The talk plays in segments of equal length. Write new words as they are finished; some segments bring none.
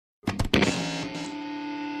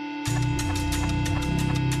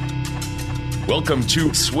Welcome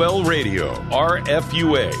to Swell Radio,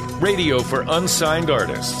 RFUA, radio for unsigned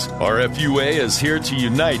artists. RFUA is here to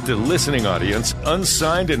unite the listening audience,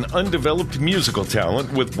 unsigned and undeveloped musical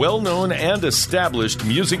talent with well-known and established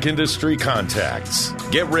music industry contacts.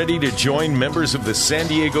 Get ready to join members of the San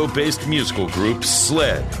Diego-based musical group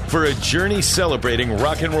SLED for a journey celebrating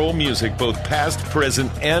rock and roll music both past, present,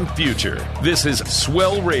 and future. This is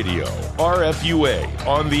Swell Radio, RFUA,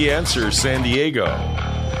 on The Answer San Diego.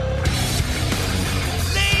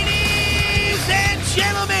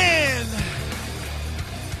 Gentlemen,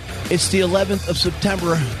 it's the 11th of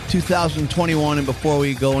September 2021, and before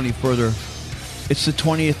we go any further, it's the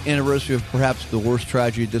 20th anniversary of perhaps the worst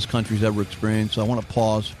tragedy this country's ever experienced. So I want to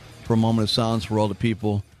pause for a moment of silence for all the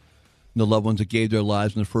people, the loved ones that gave their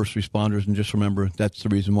lives, and the first responders, and just remember that's the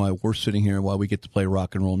reason why we're sitting here, why we get to play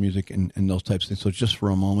rock and roll music and those types of things. So just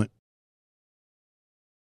for a moment.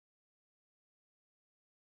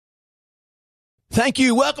 Thank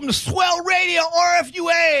you. Welcome to Swell Radio,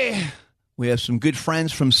 RFUA. We have some good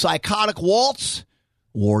friends from Psychotic Waltz.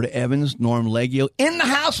 Ward Evans, Norm Leggio in the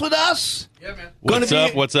house with us. Yeah, man. What's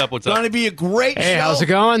up? Going to be a great show. Hey, how's it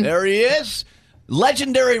going? There he is.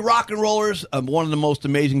 Legendary rock and rollers, one of the most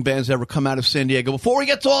amazing bands to ever come out of San Diego. Before we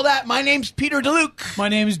get to all that, my name's Peter DeLuke. My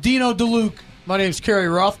name's Dino DeLuke. My name's Kerry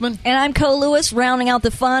Rothman. And I'm Co Lewis. Rounding out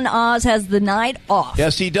the fun, Oz has the night off.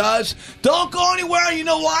 Yes, he does. Don't go anywhere. You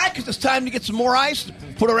know why? Because it's time to get some more ice.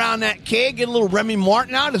 Put around that keg. Get a little Remy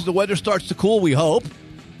Martin out as the weather starts to cool, we hope.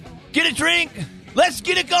 Get a drink. Let's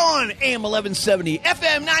get it going. AM 1170,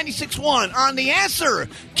 FM 96.1 on The Answer.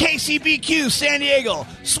 KCBQ San Diego.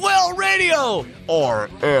 Swell Radio. Or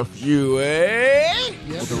FUA.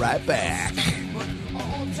 We'll be right back.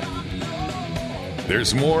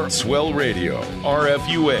 There's more Swell Radio,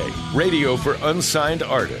 RFUA, radio for unsigned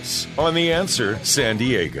artists, on The Answer San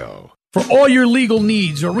Diego. For all your legal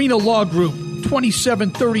needs, Arena Law Group,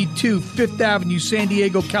 2732 Fifth Avenue, San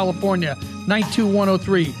Diego, California,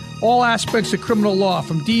 92103. All aspects of criminal law,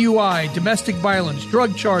 from DUI, domestic violence,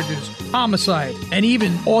 drug charges, homicide, and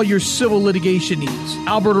even all your civil litigation needs.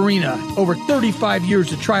 Albert Arena, over 35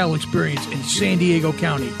 years of trial experience in San Diego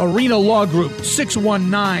County. Arena Law Group,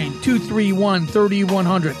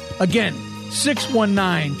 619-231-3100. Again,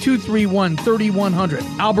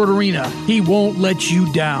 619-231-3100. Albert Arena, he won't let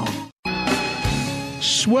you down.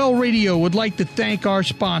 Swell Radio would like to thank our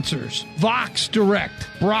sponsors: Vox Direct,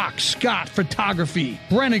 Brock Scott Photography,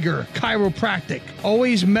 Brenniger Chiropractic,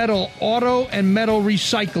 Always Metal Auto and Metal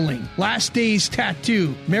Recycling, Last Days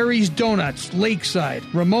Tattoo, Mary's Donuts Lakeside,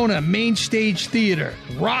 Ramona Main Stage Theater,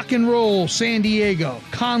 Rock and Roll San Diego,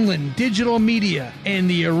 Conlin Digital Media, and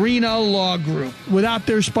the Arena Law Group. Without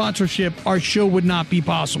their sponsorship, our show would not be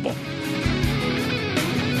possible.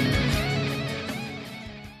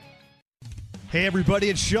 Hey everybody,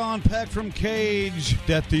 it's Sean Peck from Cage,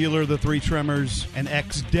 Death Dealer, The Three Tremors, and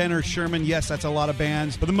ex-Denner Sherman. Yes, that's a lot of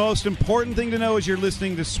bands. But the most important thing to know is you're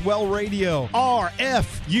listening to Swell Radio,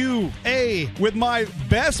 RFUA, with my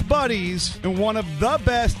best buddies and one of the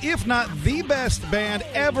best, if not the best band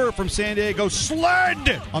ever from San Diego,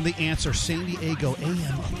 SLED, on The Answer San Diego,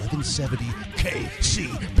 AM 1170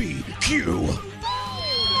 KCBQ.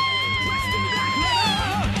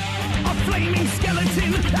 A flaming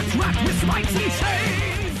skeleton that's wrapped with spikes and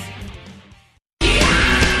chains.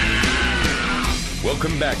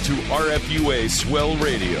 Welcome back to RFUA Swell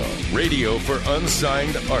Radio, radio for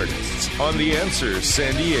unsigned artists, on The Answer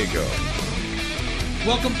San Diego.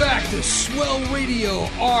 Welcome back to Swell Radio,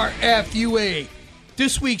 RFUA.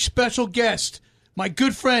 This week's special guest, my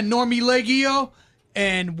good friend Normie Leggio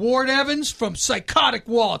and Ward Evans from Psychotic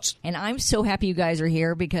Waltz. And I'm so happy you guys are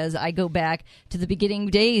here because I go back to the beginning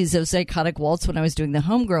days of Psychotic Waltz when I was doing the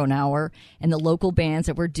Homegrown Hour and the local bands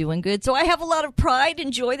that were doing good. So I have a lot of pride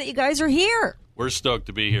and joy that you guys are here. We're stoked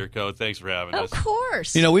to be here, Co. Thanks for having us. Of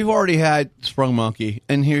course. You know, we've already had Sprung Monkey,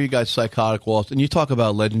 and here you got Psychotic Waltz, and you talk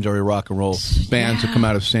about legendary rock and roll bands that come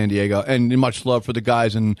out of San Diego, and much love for the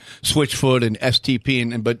guys in Switchfoot and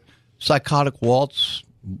STP, but Psychotic Waltz,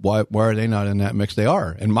 why are they not in that mix? They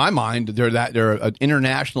are. In my mind, they're an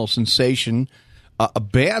international sensation, a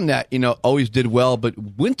band that, you know, always did well, but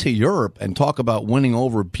went to Europe and talk about winning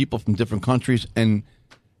over people from different countries, and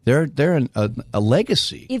they're a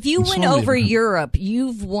legacy. If you went over Europe,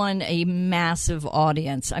 you've won a massive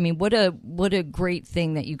audience. I mean, what a great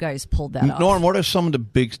thing that you guys pulled that off. Norm, what are some of the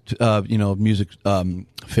big, music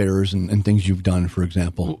fairs and things you've done, for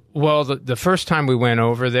example? Well, the first time we went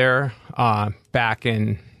over there back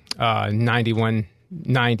in 91,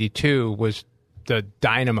 92 was the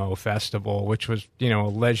Dynamo Festival, which was, a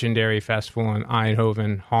legendary festival in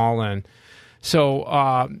Eindhoven, Holland.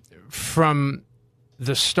 So from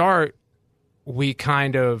the start, we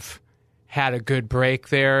kind of had a good break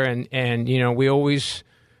there, and we always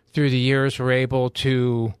through the years were able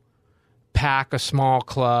to pack a small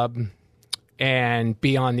club and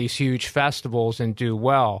be on these huge festivals and do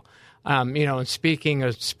well. And speaking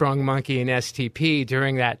of Sprung Monkey and STP,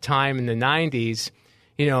 during that time in the 90s,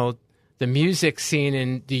 the music scene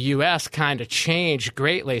in the U.S. kind of changed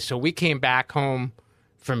greatly. So we came back home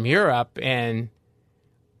from Europe, and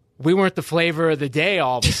we weren't the flavor of the day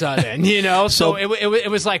all of a sudden, So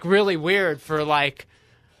it was like really weird for like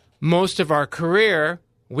most of our career.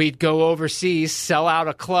 We'd go overseas, sell out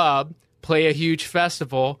a club, play a huge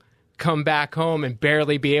festival, come back home and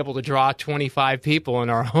barely be able to draw 25 people in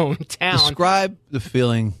our hometown. Describe the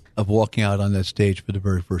feeling of walking out on that stage for the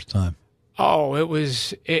very first time. Oh,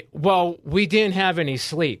 well, we didn't have any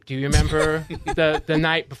sleep. Do you remember the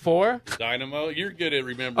night before? Dynamo, you're good at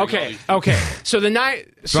remembering. Okay. So the night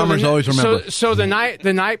drummers always remember. So the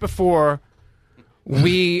night before,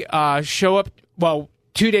 we show up. Well,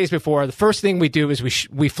 2 days before, the first thing we do is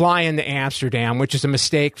we fly into Amsterdam, which is a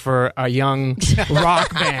mistake for a young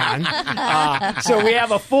rock band. So we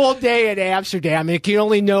have a full day at Amsterdam, and you can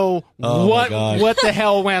only know what the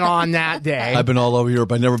hell went on that day. I've been all over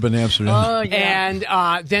Europe. I've never been to Amsterdam. Oh, yeah.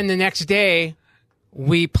 And then the next day,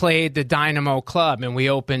 we played the Dynamo Club, and we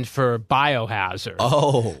opened for Biohazard.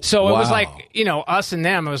 Oh, so it was wow. like, us and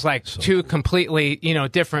them. It was like two completely,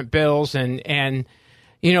 different bills, and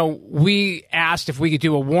we asked if we could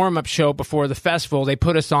do a warm-up show before the festival. They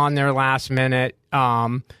put us on there last minute,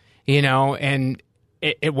 and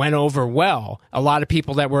it went over well. A lot of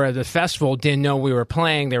people that were at the festival didn't know we were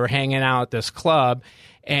playing. They were hanging out at this club,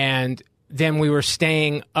 and then we were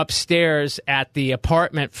staying upstairs at the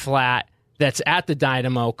apartment flat that's at the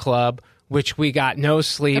Dynamo Club, which we got no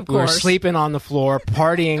sleep. We were sleeping on the floor,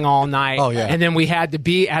 partying all night. Oh, yeah. And then we had to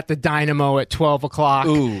be at the Dynamo at 12 o'clock.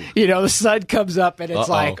 Ooh. The sun comes up, and it's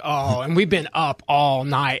and we've been up all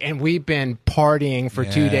night, and we've been partying for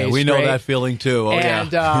 2 days We know straight. that feeling, too.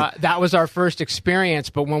 That was our first experience.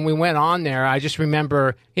 But when we went on there, I just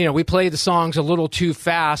remember, we played the songs a little too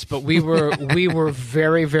fast, but we were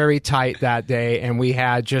very, very tight that day, and we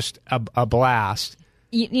had just a blast.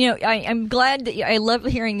 I'm glad that I love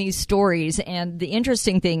hearing these stories. And the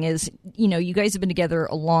interesting thing is, you guys have been together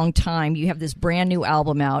a long time. You have this brand new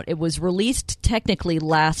album out. It was released technically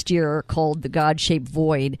last year called The God-Shaped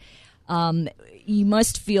Void. You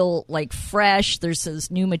must feel like fresh. There's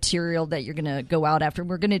this new material that you're going to go out after.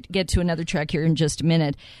 We're going to get to another track here in just a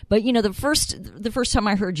minute. But, the first time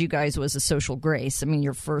I heard you guys was A Social Grace. I mean,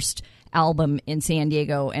 your first album in San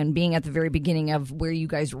Diego, and being at the very beginning of where you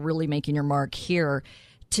guys were really making your mark here,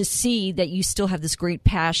 to see that you still have this great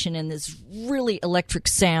passion and this really electric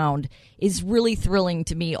sound is really thrilling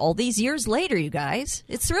to me all these years later, you guys.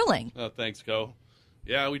 It's thrilling. Oh, thanks, Co.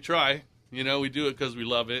 Yeah, we try. We do it because we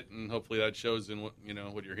love it, and hopefully that shows in what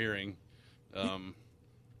you're hearing.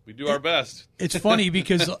 We do our best. It's funny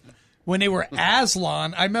because when they were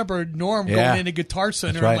Aslan, I remember Norm going into Guitar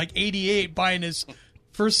Center in like 88 buying his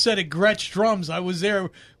first set of Gretsch drums. I was there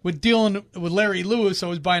dealing with Larry Lewis. I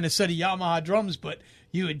was buying a set of Yamaha drums, but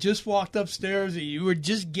you had just walked upstairs and you were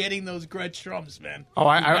just getting those Gretsch drums, man. Oh,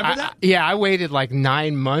 Remember that? Yeah, I waited like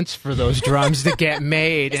 9 months for those drums to get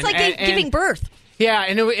made. It's like giving birth. Yeah,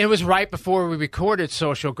 and it was right before we recorded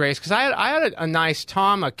Social Grace, because I had a nice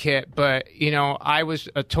Tama kit, but, I was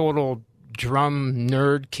a total drum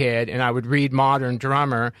nerd kid, and I would read Modern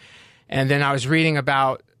Drummer, and then I was reading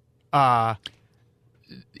about,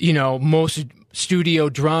 most studio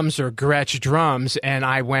drums are Gretsch drums, and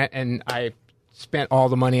I went and I spent all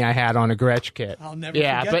the money I had on a Gretsch kit. I'll never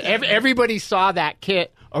forget but that. everybody saw that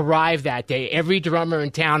kit arrive that day. Every drummer in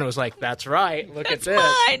town was like, "That's right, look at this.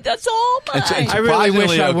 Mine. That's all mine. I really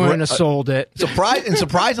wish I wouldn't have sold it."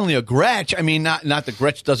 Surprisingly, a Gretsch. I mean, not that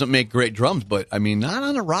Gretsch doesn't make great drums, but I mean, not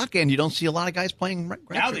on the rock end. You don't see a lot of guys playing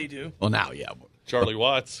Gretsch. Now they do. Well, now, yeah. Charlie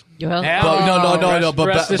Watts. Well, No. But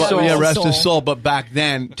rest his his soul. But back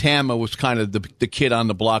then, Tama was kind of the kid on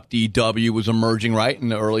the block. DW was emerging, right, in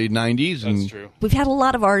the early 90s. That's true. We've had a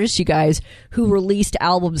lot of artists, you guys, who released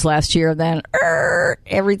albums last year, and then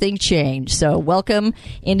everything changed. So welcome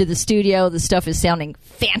into the studio. The stuff is sounding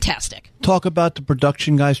fantastic. Talk about the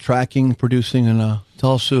production guys, tracking, producing, and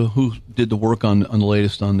tell us who did the work on the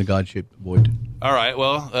latest on the God-Shaped Void. All right.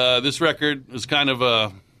 Well, this record was kind of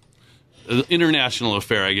an international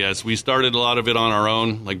affair, I guess. We started a lot of it on our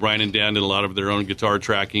own. Like Brian and Dan did a lot of their own guitar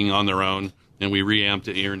tracking on their own. And we reamped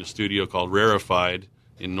it here in a studio called Rarefied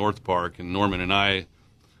in North Park. And Norman and I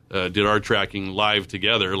did our tracking live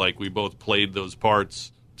together. Like we both played those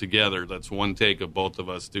parts together. That's one take of both of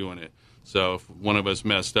us doing it. So if one of us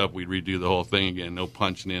messed up, we'd redo the whole thing again. No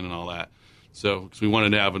punching in and all that. So 'cause we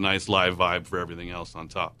wanted to have a nice live vibe for everything else on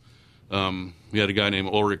top. We had a guy named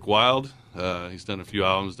Ulrich Wild. He's done a few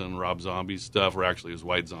albums, done Rob Zombie stuff, or actually his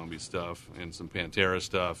White Zombie stuff, and some Pantera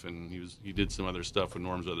stuff, and he did some other stuff with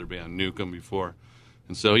Norm's other band, Nukem, before.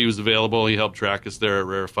 And so he was available. He helped track us there at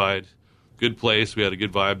Rarefied. Good place. We had a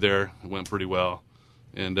good vibe there. It went pretty well.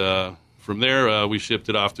 And from there, we shipped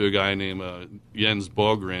it off to a guy named Jens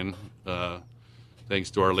Bogren,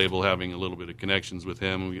 thanks to our label having a little bit of connections with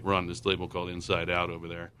him. We're on this label called Inside Out over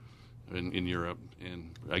there in Europe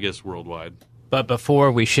and I guess worldwide. But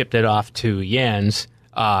before we shipped it off to Jens,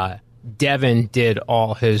 Devin did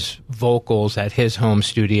all his vocals at his home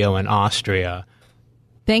studio in Austria.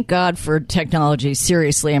 Thank God for technology.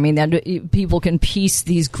 Seriously. I mean, that people can piece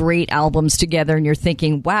these great albums together and you're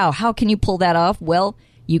thinking, wow, how can you pull that off? Well,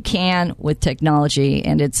 you can with technology,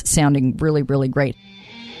 and it's sounding really, really great.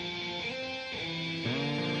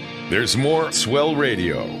 There's more Swell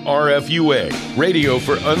Radio, RFUA, radio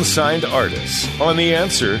for unsigned artists, on The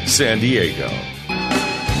Answer San Diego.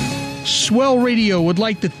 Swell Radio would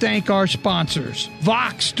like to thank our sponsors: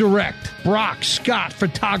 Vox Direct, Brock Scott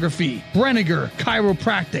Photography, Brenniger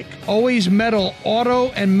Chiropractic, Always Metal Auto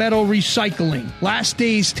and Metal Recycling, Last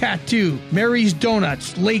Days Tattoo, Mary's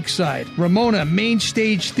Donuts Lakeside, Ramona Main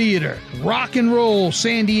Stage Theater, Rock and Roll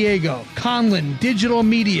San Diego, Conlin Digital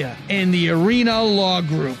Media, and the Arena Law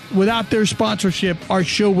Group. Without their sponsorship, our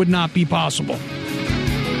show would not be possible.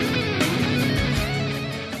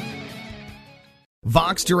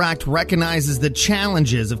 Vox Direct recognizes the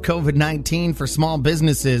challenges of COVID-19 for small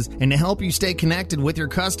businesses, and to help you stay connected with your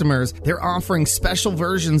customers, they're offering special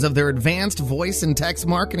versions of their advanced voice and text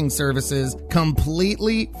marketing services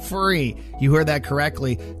completely free. You heard that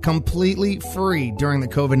correctly, completely free during the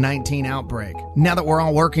COVID-19 outbreak. Now that we're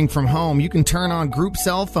all working from home, you can turn on group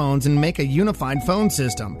cell phones and make a unified phone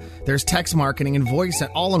system. There's text marketing and voice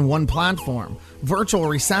all in one platform, virtual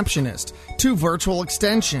receptionist, 2 virtual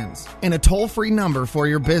extensions, and a toll-free number for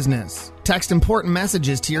your business. Text important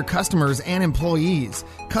messages to your customers and employees.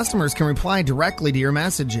 Customers can reply directly to your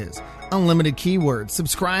messages. Unlimited keywords,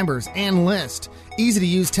 subscribers, and list.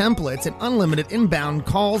 Easy-to-use templates and unlimited inbound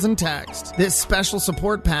calls and text. This special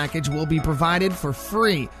support package will be provided for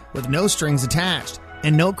free with no strings attached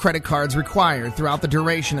and no credit cards required throughout the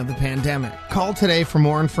duration of the pandemic. Call today for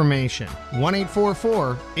more information.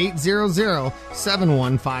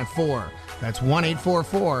 1-844-800-7154. That's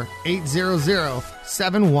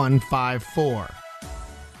 1-844-800-7154.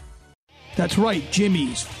 That's right,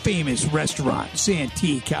 Jimmy's famous restaurant,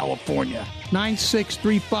 Santee, California.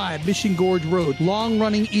 9635 Mission Gorge Road.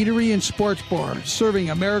 Long-running eatery and sports bar, serving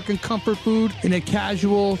American comfort food in a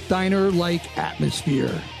casual, diner-like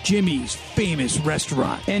atmosphere. Jimmy's famous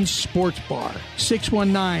restaurant and sports bar.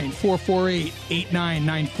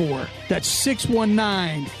 619-448-8994. That's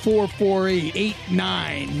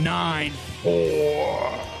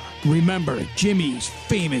 619-448-8994. Remember, Jimmy's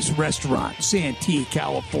famous restaurant, Santee,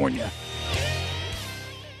 California.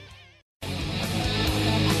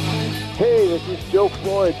 Hey, this is Joe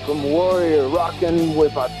Floyd from Warrior, rocking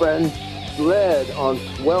with my friend Sled on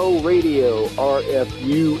Swell Radio,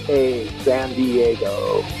 RFUA, San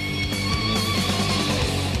Diego.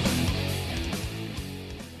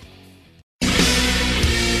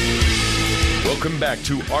 Welcome back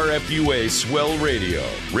to RFUA Swell Radio,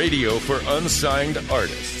 radio for unsigned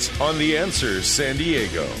artists, on The Answer San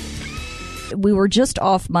Diego. We were just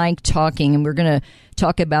off mic talking, and we're going to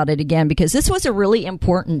talk about it again because this was a really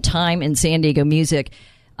important time in San Diego music.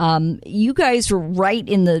 You guys were right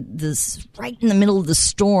in the middle of the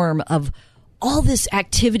storm of all this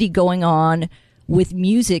activity going on with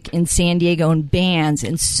music in San Diego and bands,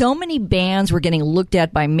 and so many bands were getting looked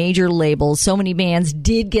at by major labels. So many bands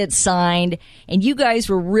did get signed, and you guys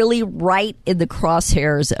were really right in the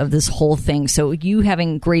crosshairs of this whole thing. So you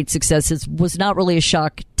having great successes was not really a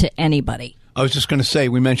shock to anybody. I was just going to say,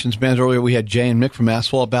 we mentioned bands earlier. We had Jay and Mick from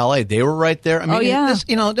Asphalt Ballet. They were right there. I mean,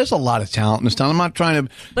 there's a lot of talent in this town. I'm not trying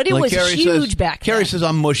to... But it was Carrie huge back then. Carrie says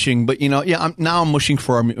I'm mushing, but, I'm mushing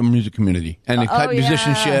for our music community and the type of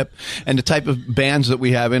musicianship and the type of bands that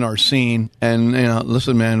we have in our scene. And,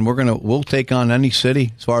 listen, man, we'll take on any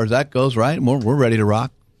city as far as that goes, right? We're ready to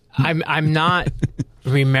rock. I'm not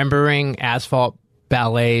remembering Asphalt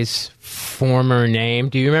Ballet's former name.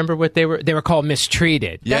 Do you remember what they were? They were called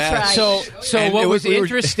Mistreated. Yeah. That's right. So what was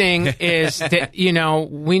interesting is that,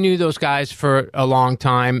 we knew those guys for a long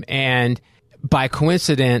time, and by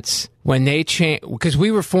coincidence, when they changed, because we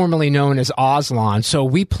were formerly known as Oslon, so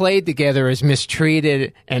we played together as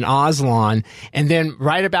Mistreated and Oslon, and then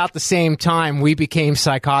right about the same time we became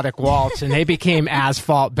Psychotic Waltz, and they became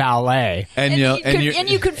Asphalt Ballet. And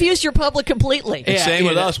you confused your public completely. And same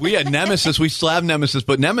with us. We had Nemesis. We still have Nemesis,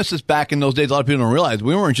 but Nemesis back in those days, a lot of people don't realize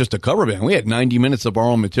we weren't just a cover band. We had 90 minutes of our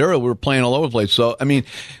own material. We were playing all over the place. So, I mean,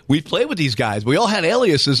 we played with these guys. We all had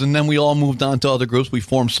aliases, and then we all moved on to other groups. We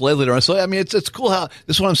formed Slave Leader. So, I mean, it's cool how,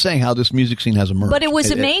 this is what I'm saying, how this music scene has emerged. But it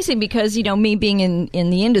was amazing because, me being in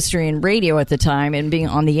the industry and radio at the time and being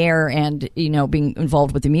on the air and, being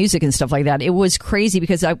involved with the music and stuff like that, it was crazy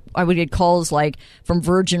because I would get calls like from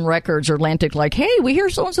Virgin Records or Atlantic like, hey, we hear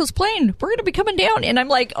so-and-so's playing. We're going to be coming down. And I'm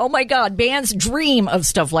like, oh, my God, bands dream of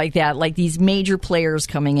stuff like that, like these major players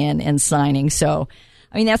coming in and signing. So,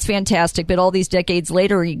 I mean, that's fantastic. But all these decades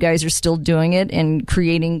later, you guys are still doing it and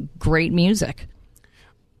creating great music.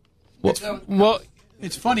 Well,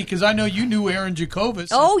 it's funny because I know you knew Aaron Jacobus.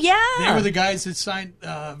 Oh, yeah. They were the guys that signed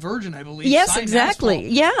Virgin, I believe. Yes, signed exactly.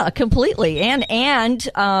 Asphalt. Yeah, completely. And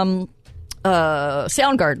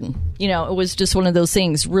Soundgarden. It was just one of those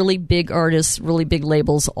things. Really big artists, really big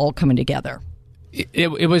labels all coming together.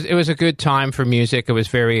 It was a good time for music. It was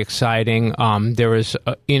very exciting. There was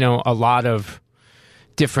a lot of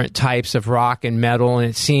different types of rock and metal, and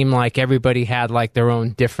it seemed like everybody had like their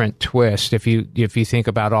own different twist. If you think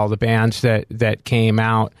about all the bands that came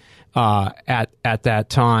out at that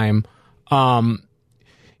time,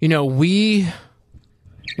 we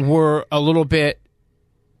were a little bit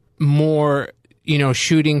more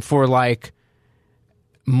shooting for like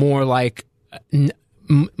more like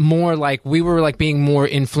we were like being more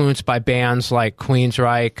influenced by bands like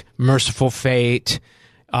Queensryche, Merciful Fate,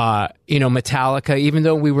 Metallica, even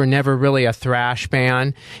though we were never really a thrash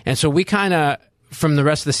band. And so we kind of, from the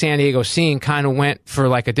rest of the San Diego scene, kind of went for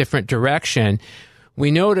like a different direction.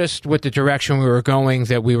 We noticed with the direction we were going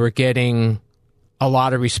that we were getting a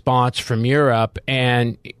lot of response from Europe.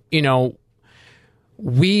 And,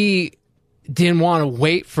 we didn't want to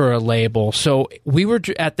wait for a label. So we were,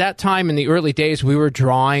 at that time in the early days, we were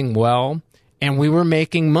drawing well and we were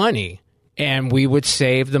making money. And we would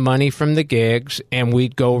save the money from the gigs, and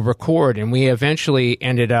we'd go record. And we eventually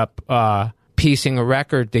ended up piecing a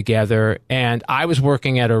record together. And I was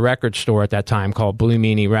working at a record store at that time called Blue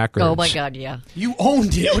Meanie Records. Oh, my God, yeah. You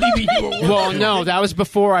owned it. What do you mean you were working? Well, no, that was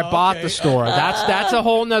before I bought the store. That's a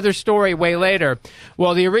whole nother story way later.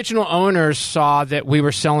 Well, the original owners saw that we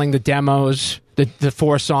were selling the demos, the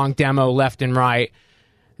 4-song demo left and right.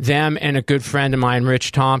 Them and a good friend of mine,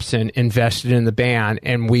 Rich Thompson, invested in the band,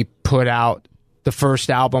 and we put out the first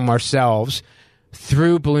album ourselves.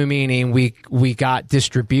 Through Blue Meanie, we got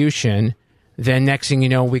distribution. Then next thing you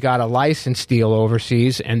know, we got a license deal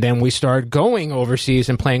overseas, and then we started going overseas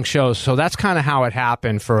and playing shows. So that's kind of how it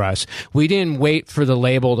happened for us. We didn't wait for the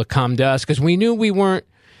label to come to us because we knew we weren't,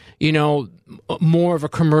 more of a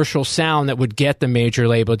commercial sound that would get the major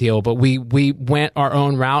label deal, but we went our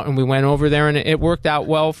own route and we went over there, and it worked out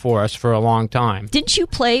well for us for a long time. Didn't you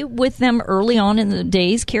play with them early on in the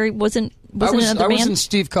days? Carrie I was in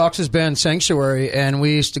Steve Cox's band Sanctuary, and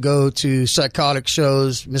we used to go to Psychotic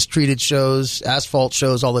shows, Mistreated shows, Asphalt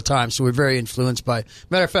shows all the time. So we're very influenced by.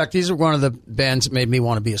 Matter of fact, these are one of the bands that made me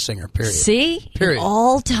want to be a singer. Period. See, period. It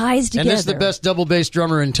all ties together. And this is the best double bass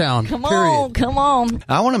drummer in town. Come on.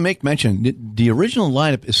 I want to make mention the original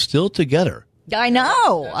lineup is still together. I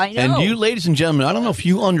know. And you, ladies and gentlemen, I don't know if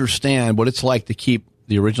you understand what it's like to keep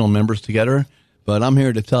the original members together, but I'm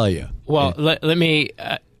here to tell you. Well, let me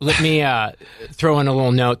throw in a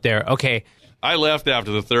little note there. Okay. I left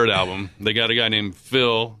after the third album. They got a guy named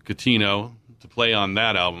Phil Catino to play on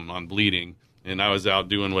that album, on Bleeding, and I was out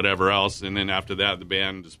doing whatever else. And then after that, the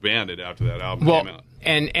band disbanded after that album came out.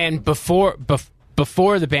 And before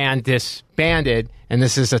the band disbanded, and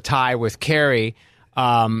this is a tie with Carrie,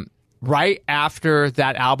 right after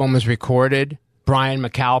that album was recorded, Brian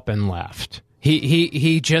McAlpin left.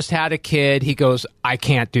 He just had a kid. He goes, I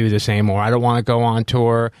can't do this anymore. I don't want to go on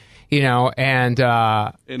tour, and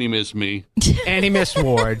he missed me. And he missed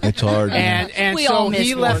Ward. It's hard. And so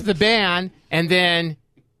he left the band, and then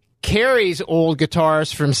Carrie's old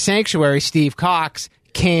guitarist from Sanctuary, Steve Cox,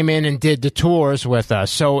 came in and did the tours with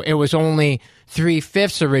us. So it was only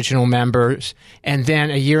 3/5 original members, and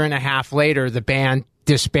then a year and a half later, the band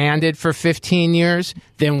disbanded for 15 years.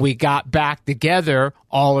 Then we got back together,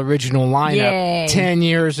 all original lineup. Yay. 10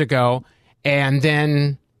 years ago, and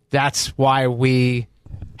then that's why we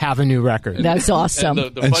have a new record. That's awesome.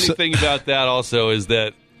 And the funny thing about that also is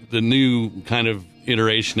that the new kind of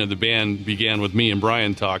iteration of the band began with me and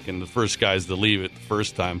Brian talking, the first guys to leave it the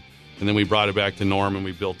first time. and then we brought it back to norm and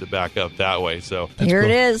we built it back up that way. So Here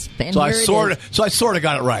it is. And So here I sort of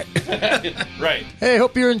got it right. right. Hey,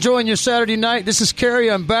 hope you're enjoying your Saturday night. This is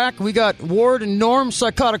Kerry. I'm back. We got Ward and Norm,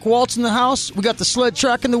 Psychotic Waltz in the house. We got the sled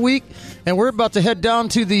track in the week, and we're about to head down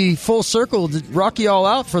to the Full Circle to rock you all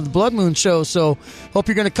out for the Blood Moon show. So hope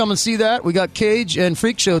you're going to come and see that. We got Cage and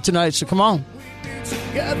Freak Show tonight, so come on.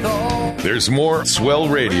 There's more Swell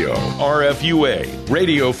Radio, RFUA,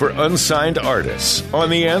 radio for unsigned artists, on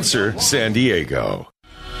The Answer San Diego.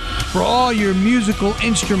 For all your musical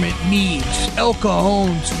instrument needs, El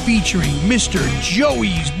Cajon's featuring Mr.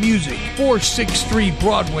 Joey's Music, 463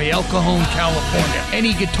 Broadway, El Cajon, California.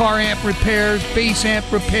 Any guitar amp repairs, bass amp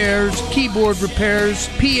repairs, keyboard repairs,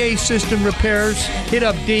 PA system repairs, hit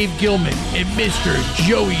up Dave Gilman at Mr.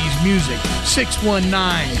 Joey's Music,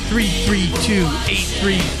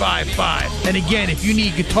 619-332-8355. And again, if you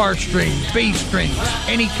need guitar strings, bass strings,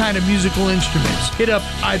 any kind of musical instruments, hit up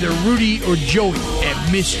either Rudy or Joey at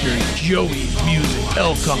Mr. Joey's Music,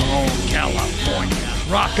 El Cajon, California.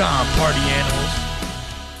 Rock on, party animals.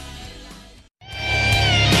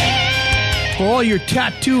 For all your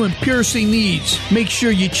tattoo and piercing needs, make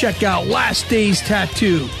sure you check out Last Days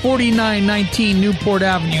Tattoo, 4919 Newport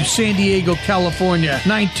Avenue, San Diego, California,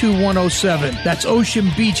 92107. That's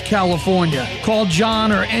Ocean Beach, California. Call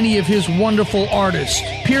John or any of his wonderful artists.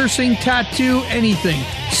 Piercing, tattoo, anything.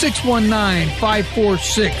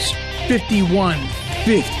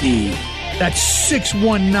 619-546-5150. That's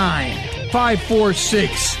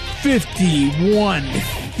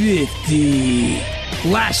 619-546-5150.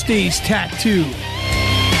 Last Days Tattoo.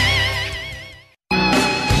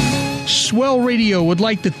 Swell Radio would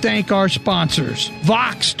like to thank our sponsors: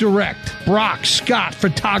 Vox Direct, Brock Scott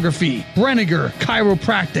Photography, Brenniger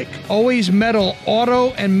Chiropractic, Always Metal Auto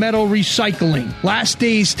and Metal Recycling, Last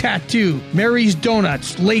Days Tattoo, Mary's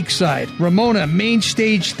Donuts Lakeside, Ramona Main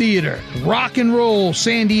Stage Theater, Rock and Roll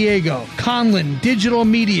San Diego, Conlin Digital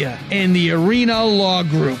Media, and the Arena Law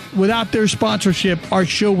Group. Without their sponsorship, our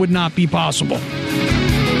show would not be possible.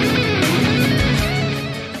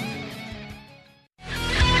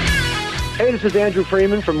 Hey, this is Andrew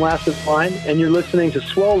Freeman from Last in Line, and you're listening to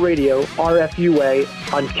Swell Radio, RFUA,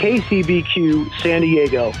 on KCBQ San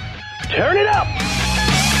Diego. Turn it up!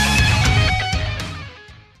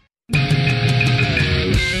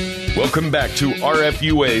 Welcome back to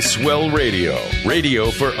RFUA Swell Radio, radio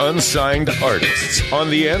for unsigned artists, on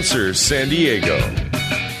The Answer San Diego.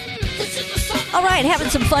 All right, having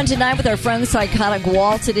some fun tonight with our friend Psychotic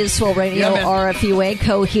Waltz. It is Swell Radio, RFUA,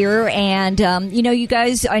 Co here. And, you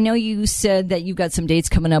guys, I know you said that you've got some dates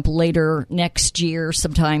coming up later next year,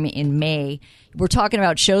 sometime in May. We're talking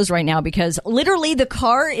about shows right now because literally the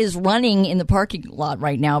car is running in the parking lot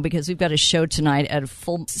right now because we've got a show tonight at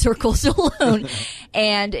Full Circle Saloon.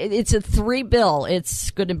 And it's a 3-bill. It's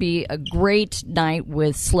going to be a great night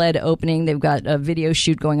with Sled opening. They've got a video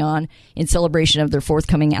shoot going on in celebration of their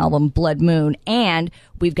forthcoming album, Blood Moon. And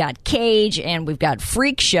we've got Cage and we've got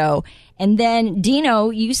Freak Show. And then, Dino,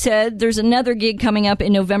 you said there's another gig coming up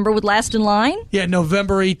in November with Last in Line? Yeah,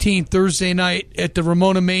 November 18th, Thursday night at the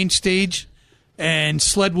Ramona Main Stage. And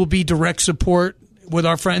Sled will be direct support with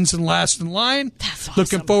our friends in Last in Line. That's awesome.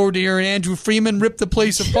 Looking forward to hearing Andrew Freeman rip the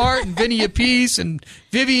place apart, and Vinny Appice, and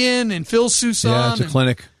Vivian, and Phil Soussan. Yeah, it's a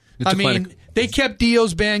clinic. It's a clinic. They kept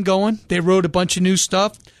Dio's band going. They wrote a bunch of new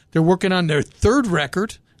stuff. They're working on their 3rd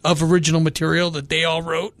record of original material that they all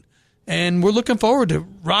wrote. And we're looking forward to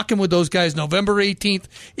rocking with those guys November 18th.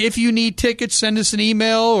 If you need tickets, send us an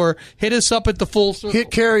email or hit us up at the Full Circle. Hit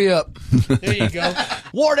Carrie up. There you go.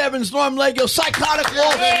 Ward Evans, Norm Leggo, Psychotic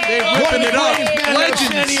Waltz. They're ripping it up. Legends.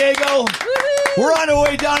 San Diego. We're on our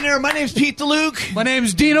way down there. My name's Pete DeLuke. My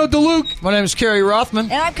name's Dino DeLuke. My name is Kerry Rothman.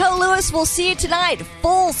 And I'm Cole Lewis. We'll see you tonight.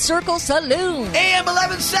 Full Circle Saloon. AM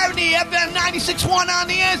 1170, FM 96.1 on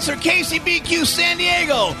The Answer, KCBQ San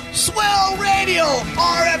Diego, Swell Radio,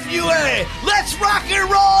 RFUA. Let's rock and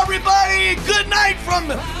roll, everybody. Good night from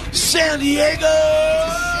San Diego.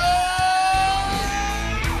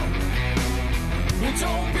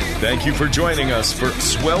 Thank you for joining us for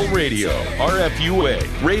Swell Radio,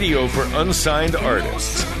 RFUA, radio for unsigned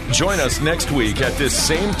artists. Join us next week at this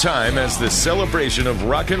same time as the celebration of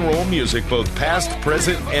rock and roll music, both past,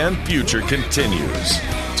 present, and future, continues.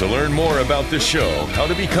 To learn more about the show, how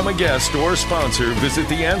to become a guest or sponsor, visit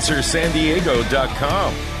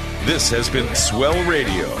theanswersandiego.com. This has been Swell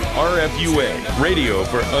Radio, RFUA, radio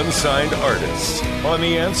for unsigned artists, on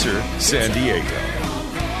The Answer San Diego.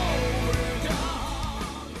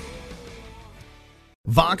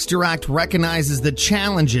 Vox Direct recognizes the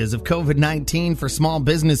challenges of COVID-19 for small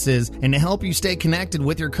businesses, and to help you stay connected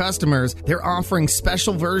with your customers, they're offering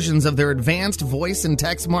special versions of their advanced voice and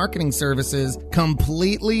text marketing services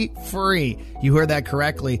completely free. You heard that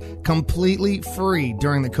correctly, completely free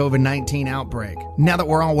during the COVID-19 outbreak. Now that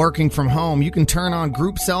we're all working from home, you can turn on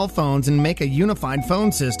group cell phones and make a unified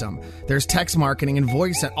phone system. There's text marketing and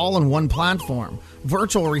voice all in one platform,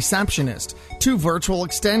 virtual receptionist, 2 virtual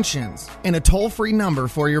extensions, and a toll-free number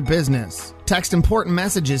for your business. Text important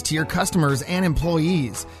messages to your customers and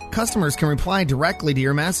employees. Customers can reply directly to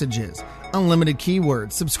your messages. Unlimited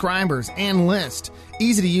keywords, subscribers, and list.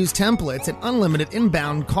 Easy-to-use templates and unlimited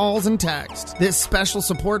inbound calls and text. This special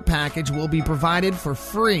support package will be provided for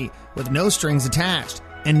free with no strings attached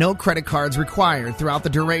and no credit cards required throughout the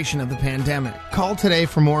duration of the pandemic. Call today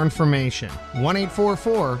for more information.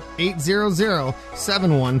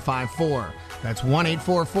 1-844-800-7154. That's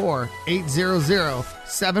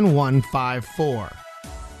 1-844-800-7154.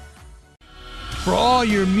 For all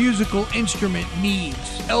your musical instrument needs,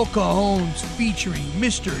 El Cajon's featuring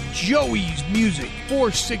Mr. Joey's Music,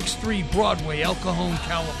 463 Broadway, El Cajon,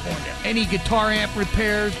 California. Any guitar amp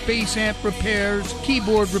repairs, bass amp repairs,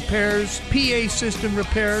 keyboard repairs, PA system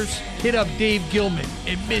repairs, hit up Dave Gilman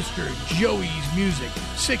at Mr. Joey's Music,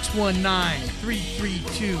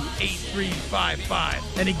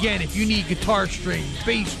 619-332-8355. And again, if you need guitar strings,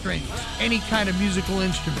 bass strings, any kind of musical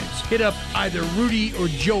instruments, hit up either Rudy or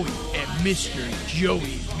Joey at Mr.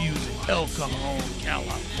 Joey's Music, El Cajon,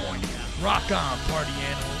 California. Rock on, party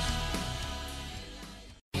animals.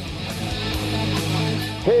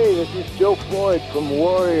 Hey, this is Joe Floyd from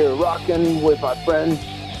Warrior, rocking with my friend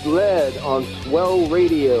Sled on Swell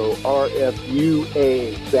Radio,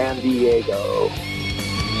 RFUA, San Diego.